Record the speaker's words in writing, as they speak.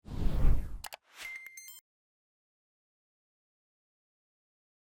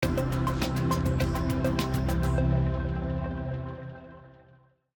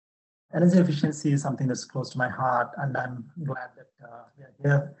Energy efficiency is something that's close to my heart, and I'm glad that we are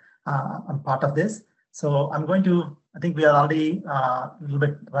here. I'm part of this. So I'm going to, I think we are already a little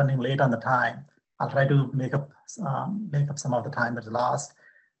bit running late on the time. I'll try to make up some of the time that's lost.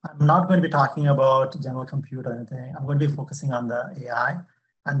 I'm not going to be talking about general compute or anything. I'm going to be focusing on the AI.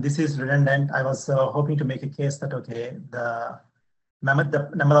 And this is redundant. I was hoping to make a case that, okay, the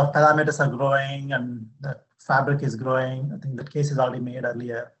number of parameters are growing and the fabric is growing. I think that case is already made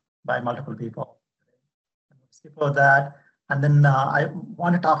earlier by multiple people. Skip over that. And then I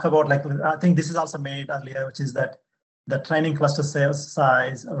want to talk about, like, I think this is also made earlier, which is that the training cluster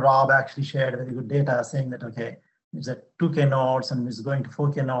size, Rob actually shared very good data saying that, okay, it's at 2K nodes and it's going to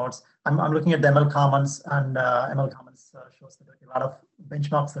 4K nodes. I'm looking at the ML Commons, and ML Commons shows that a lot of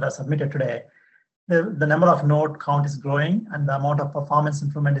benchmarks that are submitted today. The number of node count is growing and the amount of performance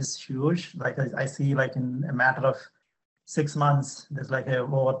improvement is huge. Like I see, like in a matter of 6 months, there's like a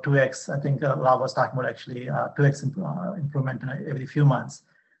over 2x. I think Rob was talking about actually 2x improvement every few months.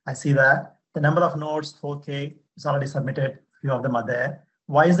 I see that. The number of nodes, 4K, is already submitted. Few of them are there.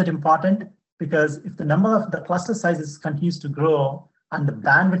 Why is that important? Because if the number of the cluster sizes continues to grow and the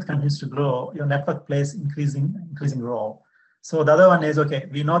bandwidth continues to grow, your network plays increasing role. So the other one is, okay,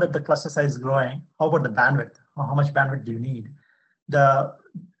 we know that the cluster size is growing. How about the bandwidth? How much bandwidth do you need?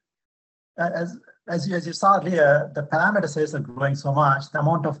 As you saw earlier, the parameter size are growing so much, the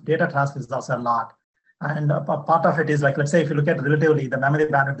amount of data transfer is also a lot. And a part of it is, like, let's say if you look at relatively the memory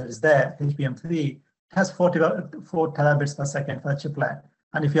bandwidth that is there, HBM3 has 4 terabits per second for a chiplet.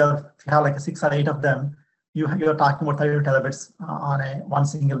 And if you have like 6 or 8 of them, you're talking about 30 terabits on one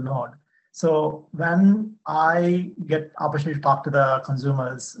single node. So when I get opportunity to talk to the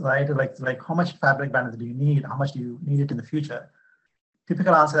consumers, right, like how much fabric bandwidth do you need? How much do you need it in the future?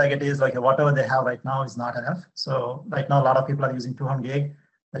 Typical answer I get is like whatever they have right now is not enough. So right now, a lot of people are using 200 gig.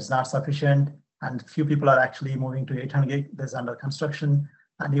 That's not sufficient. And few people are actually moving to 800 gig. That's under construction.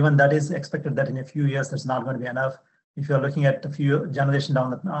 And even that is expected that in a few years, that's not going to be enough. If you're looking at a few generation down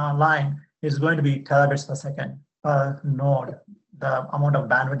the line, it's going to be terabits per second per node, the amount of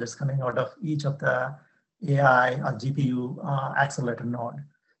bandwidth that's coming out of each of the AI or GPU accelerator node.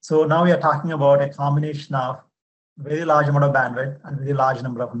 So now we are talking about a combination of very large amount of bandwidth and very large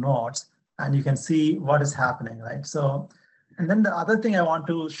number of nodes, and you can see what is happening, right? So, and then the other thing I want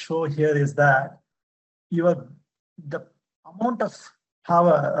to show here is that the amount of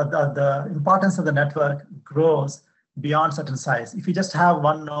power, the importance of the network grows beyond certain size. If you just have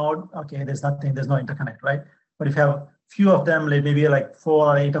one node, okay, there's no interconnect, right? But if you have few of them, like maybe like 4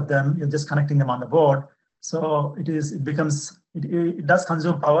 or 8 of them, you're just connecting them on the board. So it does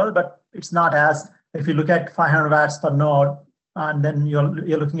consume power, but it's not as, if you look at 500 watts per node, and then you're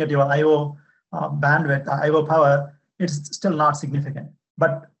looking at your I/O bandwidth, I/O power, it's still not significant.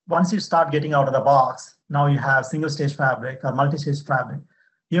 But once you start getting out of the box, now you have single stage fabric or multi-stage fabric.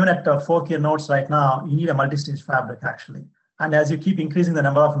 Even at 4K nodes right now, you need a multi-stage fabric actually. And as you keep increasing the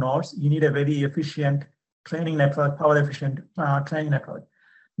number of nodes, you need a very efficient training network, power efficient training network.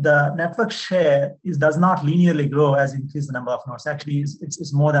 The network share does not linearly grow as you increase the number of nodes. Actually,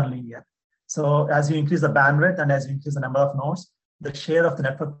 it's more than linear. So as you increase the bandwidth and as you increase the number of nodes, the share of the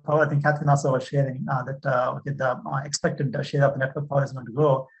network power, I think Catherine also was sharing that the expected share of the network power is going to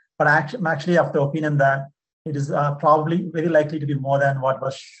grow. But I'm actually of the opinion that it is probably very likely to be more than what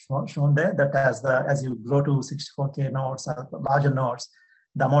was shown there, that as you grow to 64K nodes or larger nodes,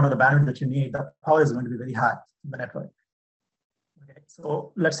 the amount of the bandwidth that you need, the power is going to be very high in the network. Okay,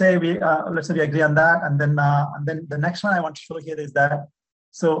 so let's say we agree on that, and then the next one I want to show here is that,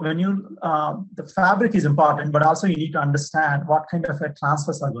 so when the fabric is important, but also you need to understand what kind of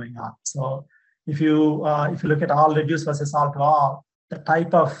transfers are going on. So if you look at all reduced versus all to all, the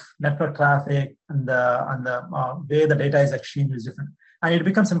type of network traffic and the way the data is exchanged is different, and it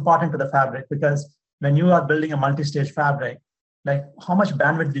becomes important to the fabric, because when you are building a multi-stage fabric, like how much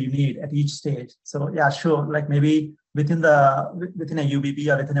bandwidth do you need at each stage? So yeah, sure, like maybe within a UBB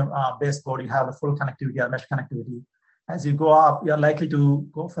or within a baseboard, you have the full connectivity or mesh connectivity. As you go up, you're likely to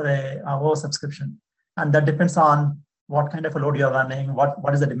go for a oversubscription. And that depends on what kind of a load you're running,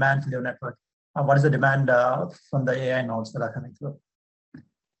 what is the demand for your network, what is the demand from the AI nodes that are coming through.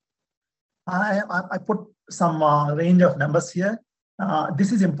 I put some range of numbers here.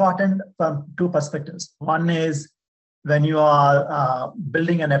 This is important from two perspectives. One is when you are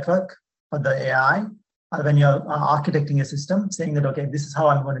building a network for the AI, or when you're architecting a system, saying that, okay, this is how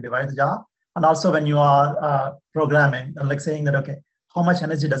I'm going to divide the job. And also when you are programming, like saying that, okay, how much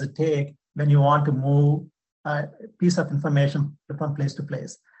energy does it take when you want to move a piece of information from place to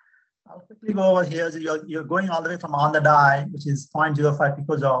place? I'll quickly go over here. So you're going all the way from on the die, which is 0.05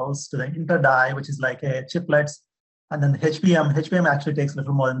 picojoules, to the inter die, which is like a chiplets. And then the HBM. HBM actually takes a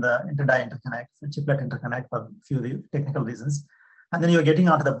little more than the inter die interconnect, the chiplet interconnect for a few technical reasons. And then you're getting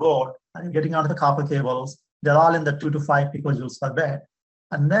onto the board, and you're getting onto the copper cables. They're all in the 2 to 5 picojoules per bit.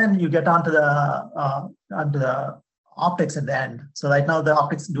 And then you get onto the optics at the end. So right now the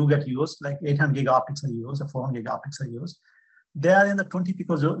optics do get used, like 800 gig optics are used, or 400 gig optics are used. They are in the 20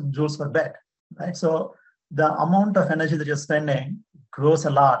 picojoules per bit, right? So the amount of energy that you're spending grows a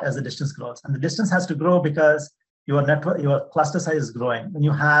lot as the distance grows. And the distance has to grow because your network, your cluster size is growing. When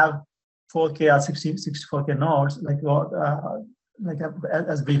you have 4K or 64K nodes, like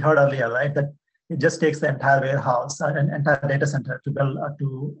as we heard earlier, right? That it just takes the entire warehouse and entire data center to build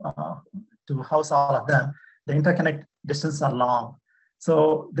to house all of them. The interconnect distances are long.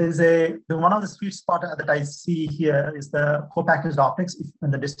 So there's one of the sweet spot that I see here is the co-packaged optics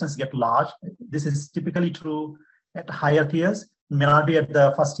when the distance get large. This is typically true at higher tiers. It may not be at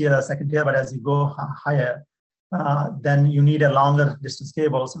the first tier or second tier, but as you go higher, then you need a longer distance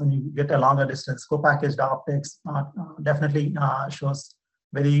cable. So when you get a longer distance, co-packaged optics definitely shows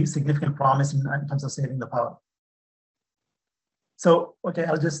very significant promise in terms of saving the power. So, okay,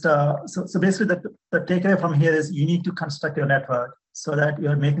 I'll just, so basically the takeaway from here is you need to construct your network so that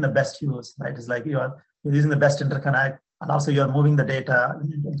you're making the best use, right? It's like you're using the best interconnect, and also you're moving the data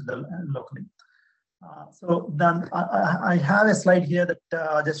into the locally. So then I have a slide here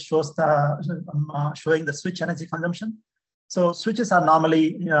that just shows showing the switch energy consumption. So switches are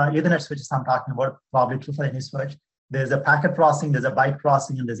normally Ethernet switches I'm talking about, probably true for any switch. There's a packet processing, there's a byte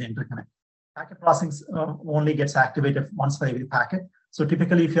processing, and there's interconnect. Packet processing only gets activated once for every packet. So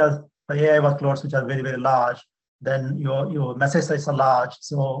typically, if you have AI workloads which are very, very large, then your message size are large.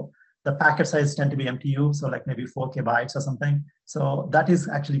 So the packet size tend to be MTU, so like maybe 4K bytes or something. So that is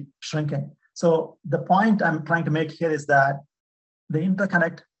actually shrinking. So the point I'm trying to make here is that the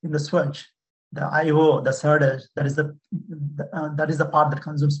interconnect in the switch, the I/O, the SerDes, that is the part that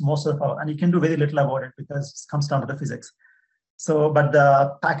consumes most of the power, and you can do very little about it because it comes down to the physics. So, but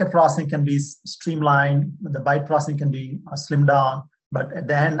the packet processing can be streamlined, the byte processing can be slimmed down, but at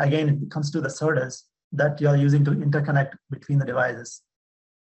the end, again, it comes to the SerDes that you're using to interconnect between the devices.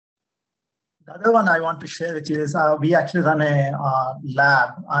 The other one I want to share with you is we actually run a lab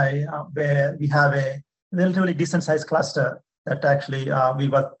where we have a relatively decent sized cluster that actually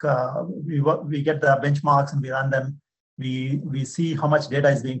we get the benchmarks and we run them. We see how much data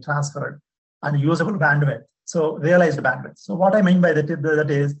is being transferred and usable bandwidth. So realized bandwidth. So what I mean by that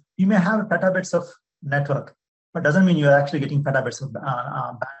is you may have petabits of network, but doesn't mean you're actually getting petabits of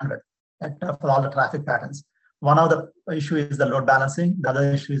bandwidth for all the traffic patterns. One of the issue is the load balancing. The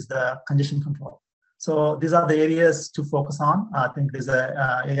other issue is the congestion control. So these are the areas to focus on. I think there's an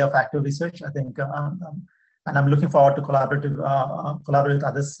area of active research. I think, and I'm looking forward to collaborate with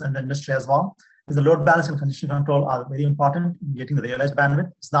others in the industry as well. Because the load balance and congestion control are very important in getting the realized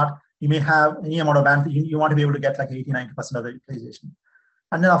bandwidth. It's not, you may have any amount of bandwidth, you want to be able to get like 80-90% of the utilization.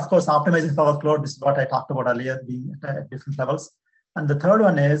 And then of course, optimizing for workload, this is what I talked about earlier, being at different levels. And the third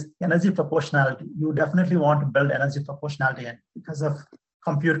one is energy proportionality. You definitely want to build energy proportionality in because of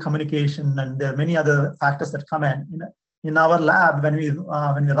compute communication, and there are many other factors that come in. In our lab, when we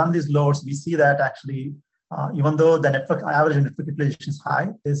run these loads, we see that actually, even though the average network utilization is high,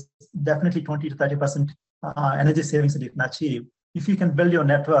 there's definitely 20 to 30% energy savings that you can achieve if you can build your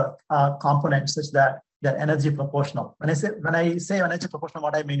network components such that they're energy proportional. When I say energy proportional,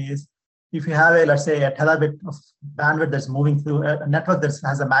 what I mean is if you have let's say a terabit of bandwidth that's moving through a network that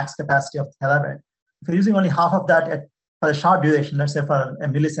has a max capacity of terabit, if you're using only half of that for a short duration, let's say for a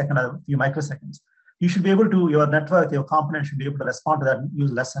millisecond or a few microseconds, you should be able to, your network, your component should be able to respond to that and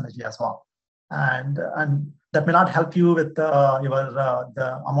use less energy as well. And that may not help you with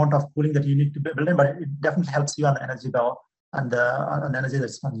the amount of cooling that you need to build in, but it definitely helps you on the energy bill and the energy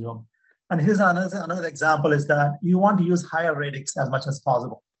that's consumed. And here's another example is that you want to use higher radix as much as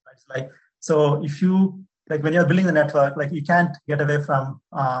possible. Right? It's like, so if you, like when you're building the network, like you can't get away from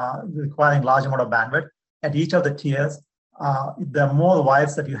requiring large amount of bandwidth at each of the tiers. The more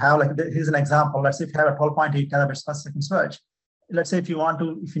wires that you have, like here's an example. Let's say if you have a 12.8 terabits per second switch, let's say if you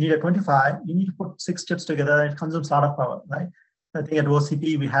need a 25, you need to put 6 chips together. It consumes a lot of power, right? I think at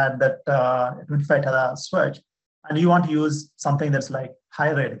OCP we had that 25 tera switch, and you want to use something that's like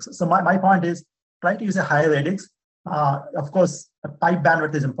high radix. So my point is try to use a high radix. Of course, pipe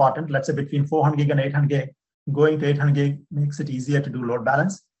bandwidth is important. Let's say between 400 gig and 800 gig, going to 800 gig makes it easier to do load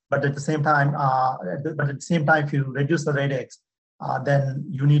balance. But at the same time, if you reduce the radix, then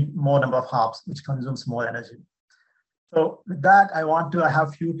you need more number of hops, which consumes more energy. So with that, I have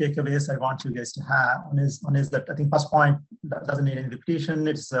a few takeaways I want you guys to have. One is that I think first point that doesn't need any repetition.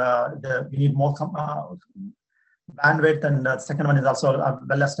 It's we need more bandwidth, and the second one is also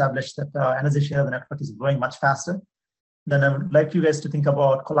well established that energy share of the network is growing much faster. Then I would like you guys to think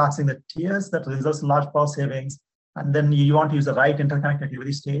about collapsing the tiers that results in large power savings. And then you want to use the right interconnect at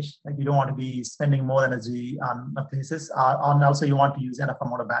every stage. Like you don't want to be spending more energy on places. And also you want to use enough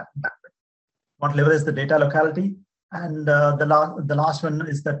amount of bandwidth. You want to leverage the data locality. And the last one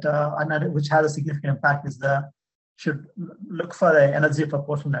is that, which has a significant impact, is should look for an energy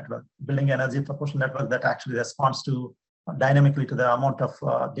proportional network, building an energy proportional network that actually responds to dynamically to the amount of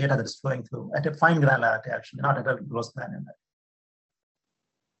data that is flowing through at a fine granularity, actually, not at a gross granularity.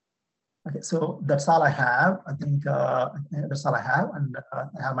 Okay, so that's all I have. I think that's all I have, and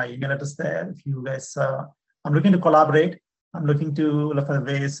I have my email address there. If you guys, I'm looking to collaborate. I'm looking to look for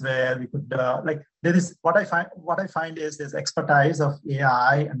ways where we could there is what I find is there's expertise of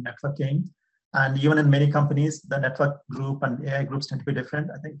AI and networking, and even in many companies, the network group and AI groups tend to be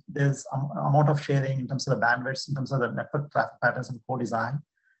different. I think there's amount of sharing in terms of the bandwidths, in terms of the network traffic patterns and co-design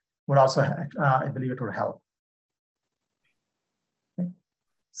would also, I believe, it would help. Okay.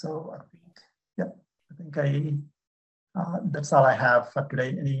 So I think that's all I have for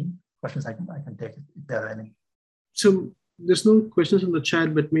today. Any questions I can take if there are any. So there's no questions in the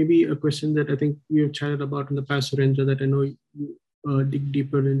chat, but maybe a question that I think we have chatted about in the past, Surendra, that I know you dig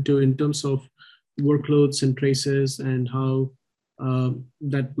deeper into in terms of workloads and traces and how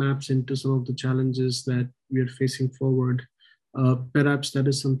that maps into some of the challenges that we are facing forward. Perhaps that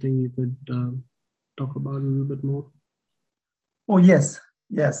is something you could talk about a little bit more. Oh, yes.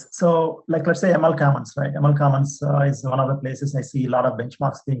 Yes. So like, let's say ML Commons, right? ML Commons is one of the places I see a lot of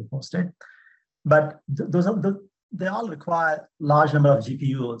benchmarks being posted, but they all require large number of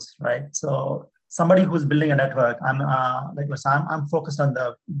GPUs, right? So somebody who's building a network, I'm focused on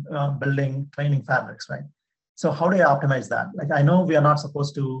the building training fabrics, right? So how do I optimize that? Like, I know we are not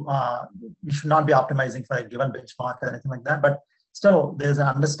supposed to, we should not be optimizing for a given benchmark or anything like that, but still there's an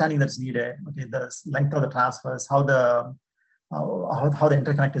understanding that's needed. Okay, the length of the transfers, how the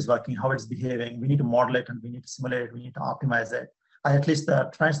interconnect is working, how it's behaving. We need to model it and we need to simulate it. We need to optimize it, at least the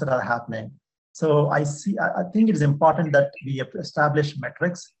trends that are happening. So I think it is important that we establish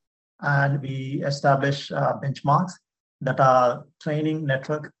metrics and we establish benchmarks that are training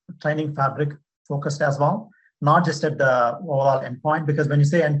fabric focused as well, not just at the overall endpoint, because when you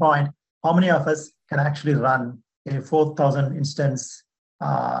say endpoint, how many of us can actually run a 4,000 instance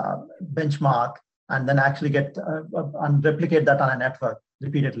benchmark and then actually get and replicate that on a network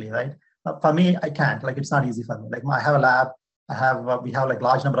repeatedly, right? For me, I can't. Like, it's not easy for me. Like, I have a lab. We have like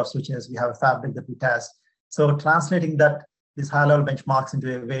large number of switches. We have a fabric that we test. So translating these high-level benchmarks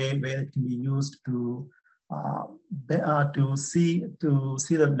into a way where it can be used to see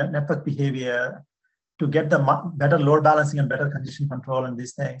the network behavior, to get the better load balancing and better congestion control and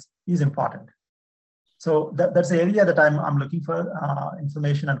these things is important. So that's the area that I'm looking for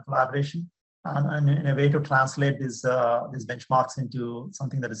information and collaboration, and in a way to translate these benchmarks into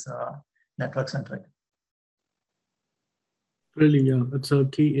something that is network centric. Really, yeah, that's a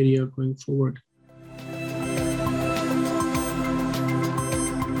key area going forward.